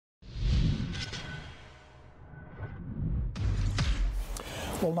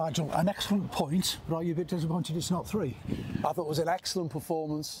Well, Nigel, an excellent point, but are you a bit disappointed it's not 3? I thought it was an excellent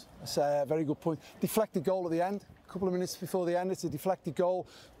performance. It's a very good point. Deflected goal at the end, a couple of minutes before the end. It's a deflected goal.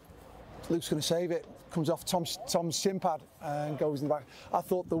 Luke's going to save it. Comes off Tom's shin pad and goes in the back. I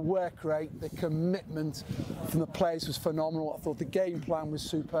thought the work rate, the commitment from the players was phenomenal. I thought the game plan was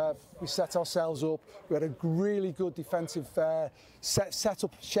superb. We set ourselves up. We had a really good defensive set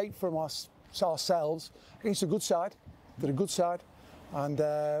up shape from ourselves against a good side. Did a good side. And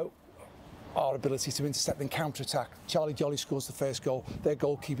our ability to intercept and counter-attack. 𝗬𝗢𝗨𝗥𝗧 scores the first goal. Their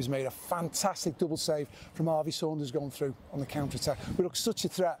goalkeeper's made a fantastic double save from 𝗬𝗢𝗨𝗥𝗧 going through on the counter-attack. We look such a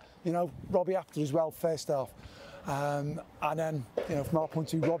threat, you know, 𝗬𝗢𝗡𝗡𝗏 as well, first half. And then, you know, from our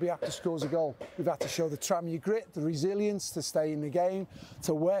point of view, 𝗬𝗢𝗡𝗡𝗏 scores a goal. We've had to show the Tranmere grit, the resilience to stay in the game,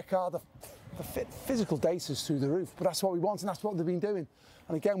 to work hard. The physical data's through the roof, but that's what we want and that's what they've been doing.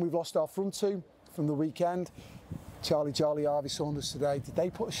 And again, we've lost our front two from the weekend. 𝗬𝗢𝗨𝗥𝗧 today. Did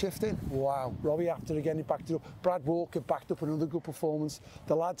they put a shift in? Wow. 𝗬𝗢𝗡𝗡𝗏 again, he backed it up. Brad Walker backed up another good performance.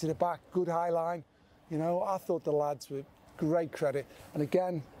 The lads in the back, good high line. You know, I thought the lads were great credit. And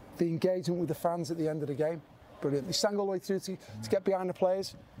again, the engagement with the fans at the end of the game, brilliant. They sang all the way through to get behind the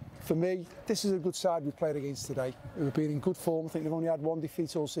players. For me, this is a good side we've played against today. We've been in good form. I think they've only had one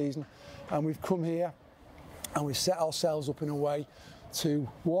defeat all season. And we've come here and we've set ourselves up in a way to,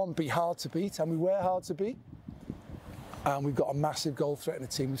 one, be hard to beat, and we were hard to beat. And we've got a massive goal threat in the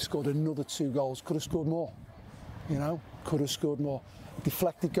team. We've scored another 2 goals. Could have scored more, you know, could have scored more.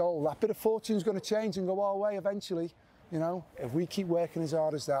 Deflected goal, that bit of fortune's going to change and go our way eventually, you know, if we keep working as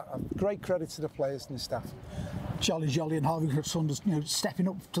hard as that. Great credit to the players and the staff. 𝗬𝗢𝗨𝗥𝗧 and 𝗬𝗢𝗡𝗏, you know, stepping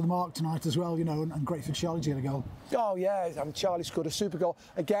up to the mark tonight as well, you know, and great for 𝗬𝗢𝗨𝗥 to get a goal. Oh yeah, I mean, Charlie scored a super goal.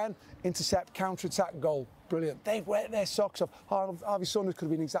 Again, intercept, counter-attack goal. Brilliant. They've worked their socks off. 𝗬𝗢𝗨𝗏 could have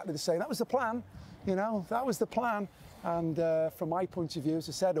been exactly the same. That was the plan, you know, that was the plan. And from my point of view, as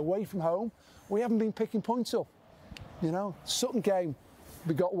I said, away from home, we haven't been picking points up. You know, Sutton game,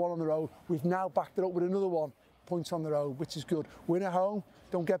 we got 1 on the road. We've now backed it up with another 1 point on the road, which is good. Win at home,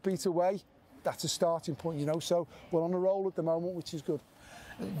 don't get beat away. That's a starting point, you know. So we're on a roll at the moment, which is good.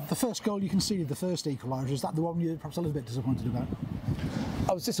 The first goal you conceded, the first equaliser, is that the one you're perhaps a little bit disappointed about?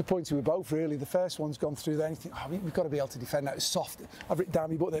 I was disappointed with both, really. The first one's gone through there and you think, oh, we've got to be able to defend that. It's soft. I've written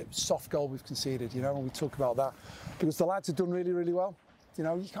down my book that soft goal we've conceded, you know, and we talk about that. Because the lads have done really, really well. You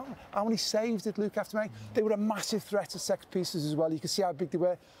know, you can't, how many saves did Luke have to make? They were a massive threat to set pieces as well. You can see how big they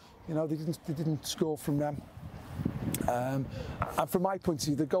were. You know, they didn't score from them. And from my point of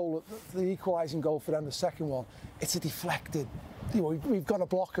view, the goal, the equalising goal for them, the second one, it's a deflected. You know, we've got a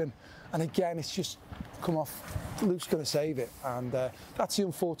block and again, it's just come off. Luke's going to save it, and that's the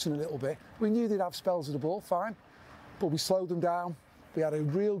unfortunate little bit. We knew they'd have spells of the ball, fine, but we slowed them down. We had a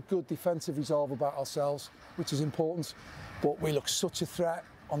real good defensive resolve about ourselves, which is important, but we look such a threat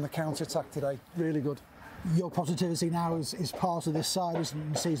on the counter-attack today, really good. Your positivity now is part of this side, as you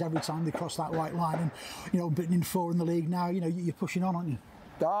can see, every time they cross that white line, and you know, beaten in 4 in the league now, you know, you're pushing on, aren't you?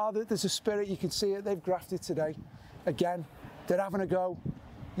 There's a spirit, you can see it. They've grafted today. Again, they're having a go,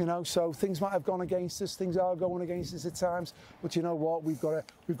 you know. So things might have gone against us. Things are going against us at times. But you know what? We've got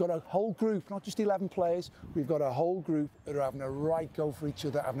a whole group, not just 11 players. We've got a whole group that are having a right go for each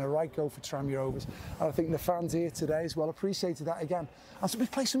other, having a right go for Tranmere Rovers. And I think the fans here today as well appreciated that again. And so we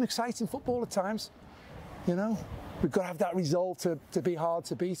play some exciting football at times. You know, we've got to have that resolve to be hard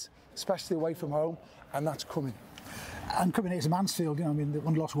to beat, especially away from home, and that's coming. And coming here to Mansfield, you know, I mean, they've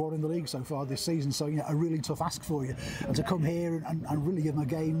only lost 1 in the league so far this season, so, you know, a really tough ask for you. And to come here and really give them a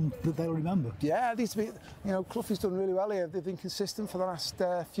game that they'll remember. Yeah, it needs to be, you know, Cloughie's done really well here. They've been consistent for the last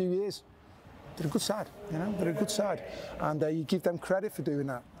few years. They're a good side, you know, they're a good side. And you give them credit for doing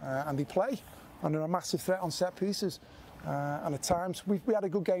that. And they play, and they're a massive threat on set pieces. And at times, we had a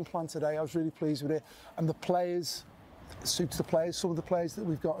good game plan today. I was really pleased with it. And the players, it suits the players, some of the players that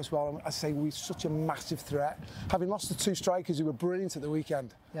we've got as well. I say we're such a massive threat. Having lost the 2 strikers who were brilliant at the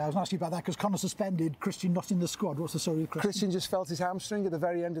weekend. Yeah, I was going to ask you about that because Connor suspended, Christian not in the squad. What's the story with Christian? Christian just felt his hamstring at the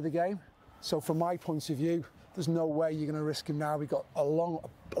very end of the game. So from my point of view, there's no way you're going to risk him now. We've got a lot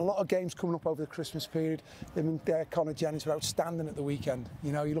of games coming up over the Christmas period. Him and Connor Jennings were outstanding at the weekend.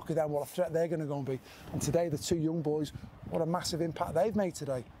 You know, you look at them, what a threat they're going to go and be. And today, the 2 young boys, what a massive impact they've made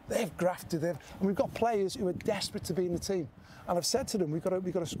today. They've grafted, and we've got players who are desperate to be in the team. And I've said to them, we've got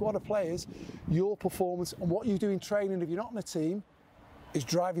a squad of players. Your performance and what you do in training, if you're not in the team, is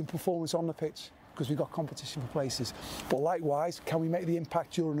driving performance on the pitch. because we've got competition for places. But likewise, can we make the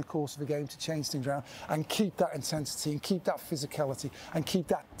impact during the course of a game to change things around and keep that intensity and keep that physicality and keep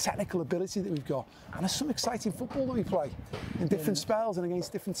that technical ability that we've got? And there's some exciting football that we play in different spells and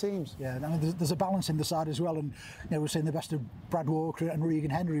against different teams. Yeah, I mean, there's a balance in the side as well, and you know, we're seeing the best of Brad Walker and Regan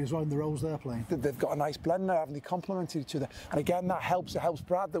Henry as well in the roles they're playing. They've got a nice blend now, haven't they? Complemented each other, and again that helps. It helps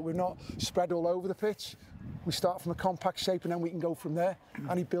Brad that we're not spread all over the pitch. We start from a compact shape and then we can go from there.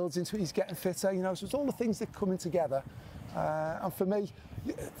 And he builds into it. He's getting fitter, you know. So it's all the things that come in together. And for me,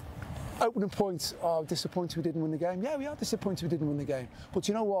 opening point, oh, disappointed we didn't win the game. Yeah, we are disappointed we didn't win the game. But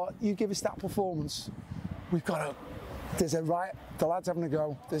you know what? You give us that performance, we've got to. There's a right. The lads having a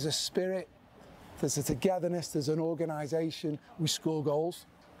go. There's a spirit. There's a togetherness. There's an organisation. We score goals.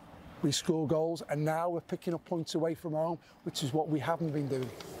 We score goals, and now we're picking up points away from home, which is what we haven't been doing.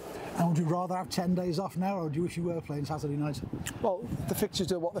 And would you rather have 10 days off now, or do you wish you were playing Saturday night? Well, the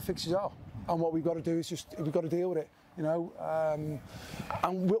fixtures are what the fixtures are, and what we've got to do is we've got to deal with it, you know.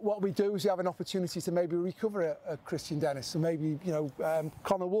 And what we do is we have an opportunity to maybe recover a Christian Dennis, so maybe, you know,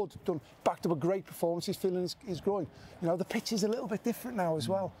 Connor Wood backed up a great performance. He's feeling his groin. You know, the pitch is a little bit different now as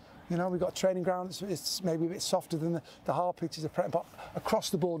well. You know, we've got a training ground, it's maybe a bit softer than the hard pitches, but across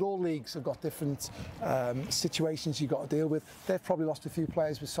the board, all leagues have got different situations you've got to deal with. They've probably lost a few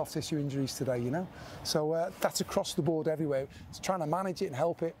players with soft tissue injuries today, you know. So that's across the board everywhere. It's trying to manage it and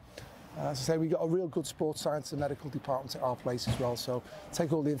help it. As I say, we've got a real good sports science and medical department at our place as well, so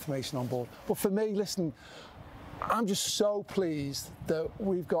take all the information on board. But for me, listen, I'm just so pleased that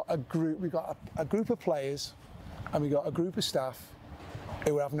we've got a group of players and we've got a group of staff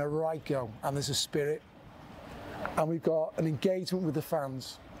who are having a right go, and there's a spirit, and we've got an engagement with the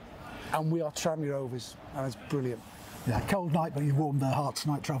fans, and we are Tranmere Rovers, and it's brilliant. Yeah, cold night, but you warmed their hearts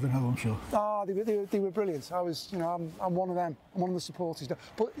tonight travelling home, I'm sure. Oh, they were brilliant. I was, you know, I'm one of them. I'm one of the supporters.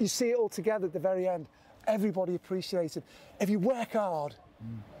 But you see it all together at the very end. Everybody appreciated. If you work hard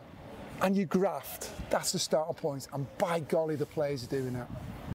and you graft, that's the starting point. And by golly, the players are doing that.